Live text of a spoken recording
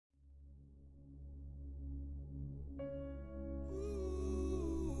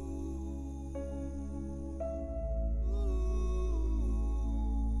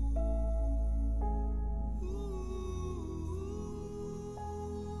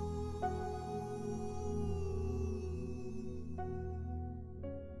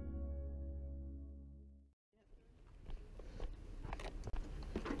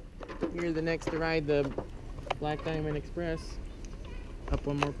You're the next to ride the Black Diamond Express. Up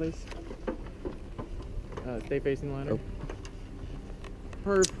one more, please. Stay facing the ladder. Oh.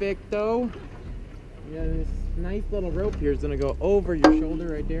 Perfecto. You got this nice little rope here. It's gonna go over your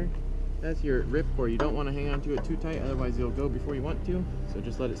shoulder right there. That's your rip cord. You don't want to hang on to it too tight, otherwise you'll go before you want to. So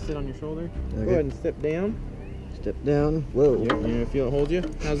just let it sit on your shoulder. Okay. Go ahead and step down. Step down. Whoa. Yep. You're gonna feel it hold you.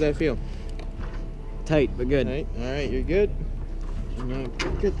 How's that feel? Tight, but good. All right, you're good. And now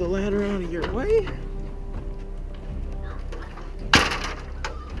get the ladder out of your way.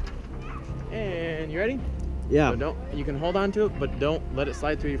 And you ready? Yeah. So you can hold on to it, but don't let it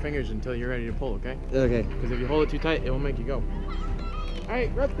slide through your fingers until you're ready to pull, okay? Okay. Because if you hold it too tight, it will make you go. All right,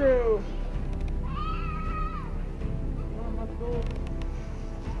 rub through. Come on, let's go.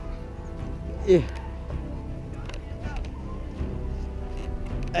 Yeah.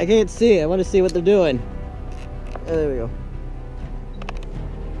 I can't see. I want to see what they're doing. Oh, there we go.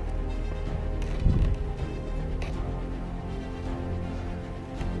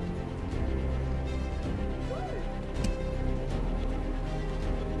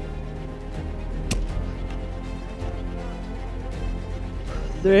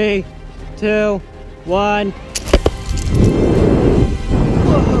 Three, two, one.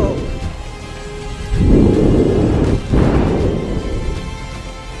 Whoa.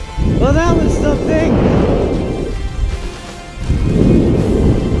 Well, that was something.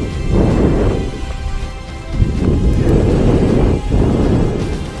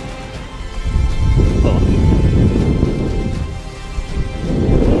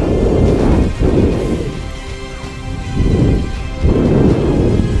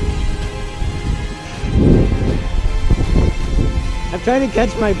 I'm trying to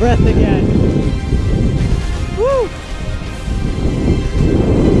catch my breath again. Woo!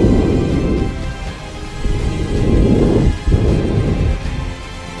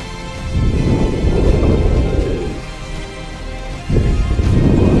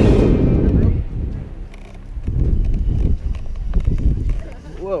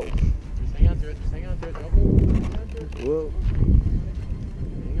 Whoa. Just hang on to it. Just hang on to it. Don't move. Hang on to it. Whoa.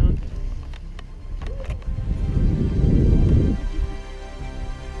 Hang on.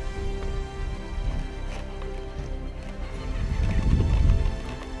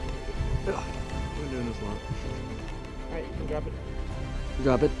 We're doing this long. Alright, you can drop it.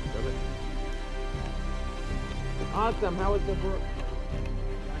 Drop it. Drop it. Awesome. How was the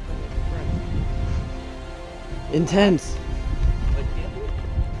Intense. like camping?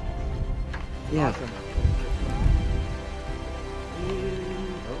 Yeah. Awesome.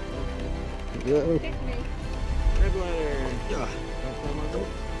 Whoa. Red ladder.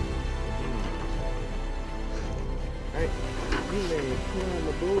 Alright, you may clear on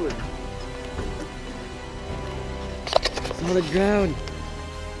the board. Solid ground.